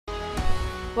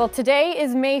Well, today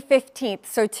is May 15th,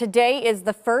 so today is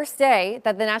the first day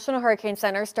that the National Hurricane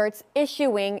Center starts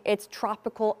issuing its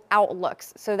tropical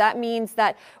outlooks. So that means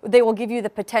that they will give you the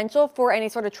potential for any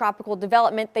sort of tropical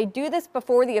development. They do this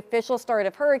before the official start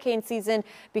of hurricane season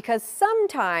because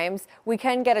sometimes we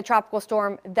can get a tropical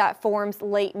storm that forms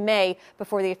late May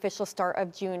before the official start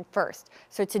of June 1st.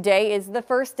 So today is the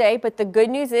first day, but the good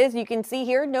news is you can see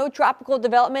here no tropical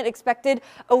development expected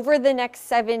over the next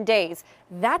 7 days.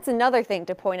 That's another thing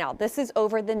to point out. This is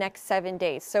over the next 7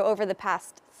 days. So over the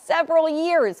past several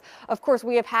years, of course,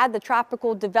 we have had the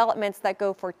tropical developments that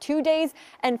go for 2 days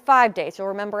and 5 days. You'll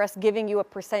remember us giving you a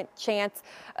percent chance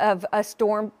of a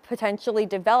storm potentially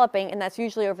developing, and that's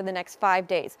usually over the next 5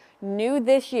 days. New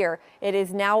this year, it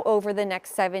is now over the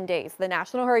next 7 days. The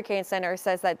National Hurricane Center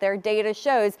says that their data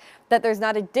shows that there's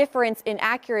not a difference in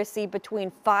accuracy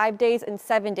between 5 days and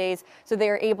 7 days, so they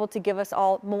are able to give us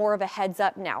all more of a heads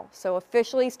up now. So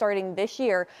officially starting this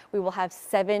year, we will have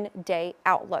 7-day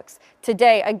outlooks.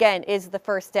 Today, again, is the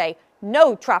first day.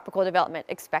 No tropical development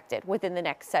expected within the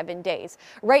next 7 days.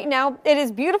 Right now, it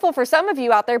is beautiful for some of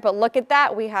you out there, but look at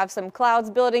that. We have some clouds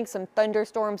building, some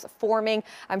thunderstorms forming.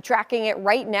 I'm tracking it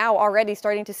right now already,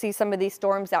 starting to see some of these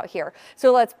storms out here.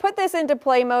 So let's put this into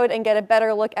play mode and get a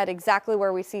better look at exactly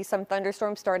where we see some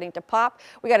thunderstorms starting to pop.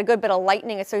 We got a good bit of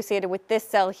lightning associated with this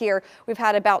cell here. We've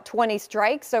had about 20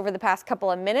 strikes over the past couple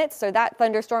of minutes, so that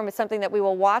thunderstorm is something that we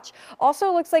will watch.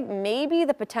 Also looks like maybe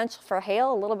the potential for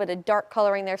hail, a little bit of dark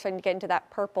coloring there, starting to get into that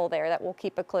purple there that we'll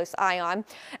keep a close eye on.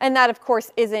 And that, of course,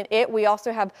 isn't it. We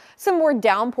also have some more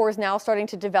downpours now starting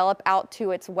to develop out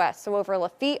to its west. So over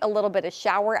Lafitte, a little bit of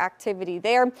shower activity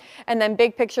there. And then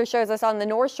big picture shows us on the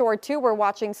North Shore too. We're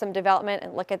watching some development,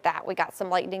 and look at that. We got some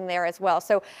lightning there as well.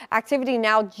 So activity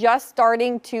now just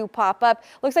starting to pop up.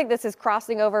 Looks like this is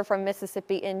crossing over from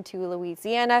Mississippi into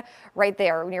Louisiana right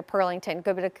there near Pearlington.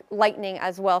 Good bit of lightning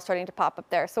as well starting to pop up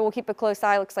there. So we'll keep a close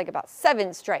eye. Looks like about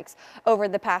 7 strikes over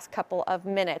the past couple of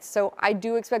minutes. So I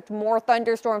do expect more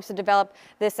thunderstorms to develop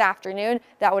this afternoon.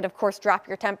 That would, of course, drop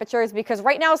your temperatures because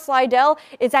right now Slidell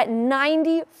is at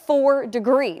 94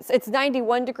 degrees. It's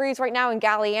 91 degrees right now in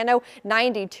Galliano,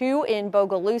 92 in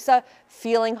Bogalusa,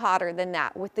 feeling hotter than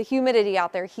that. With the humidity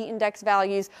out there, heat index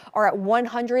values are at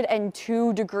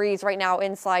 102 degrees right now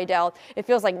in Slidell. It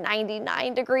feels like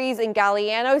 99 degrees in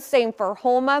Galliano. Same for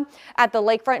Houma at the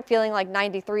lakefront, feeling like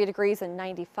 93 degrees and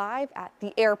 95 at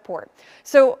the airport.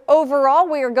 So overall,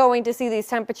 we are going to see these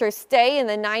temperatures stay in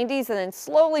the 90s and then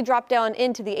slowly drop down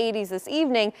into the 80s this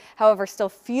evening. However, still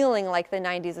feeling like the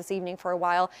 90s this evening for a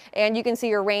while. And you can see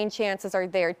your rain chances are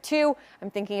there too.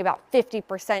 I'm thinking about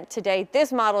 50% today.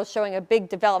 This model is showing a big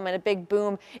development, a big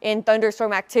boom in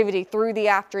thunderstorm activity through the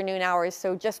afternoon hours.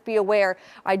 So just be aware,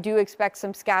 I do expect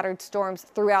some scattered storms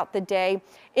throughout the day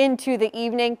into the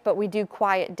evening, but we do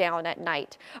quiet down at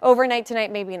night. Overnight tonight,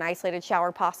 maybe an isolated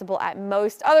shower possible at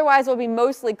most. Otherwise, it will be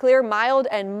mostly clear, mild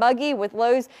and muggy with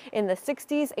lows in the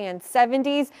 60s and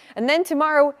 70s. And then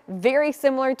tomorrow, very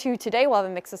similar to today, we'll have a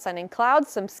mix of sun and clouds,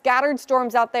 some scattered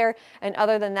storms out there. And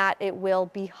other than that, it will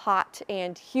be hot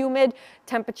and humid.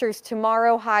 Temperatures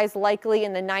tomorrow, highs likely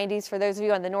in the 90s for those of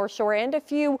you on the North Shore and a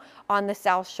few on the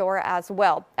South Shore as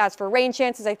well. As for rain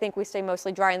chances, I think we stay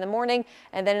mostly dry in the morning,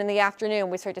 and then in the afternoon,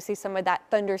 we start to see some of that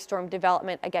thunderstorm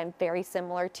development. Again, very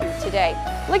similar to today.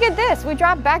 Look at this. We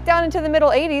drop back down into the middle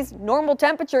 80s, normal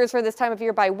temperatures for this time of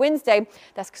year by Wednesday.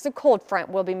 That's because a cold front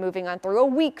will be moving on through, a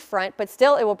weak front, but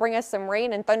still it will bring us some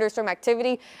rain and thunderstorm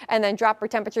activity and then drop our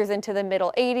temperatures into the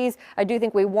middle 80s. I do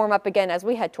think we warm up again as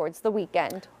we head towards the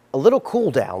weekend. A little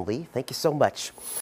cool down, Lee. Thank you so much.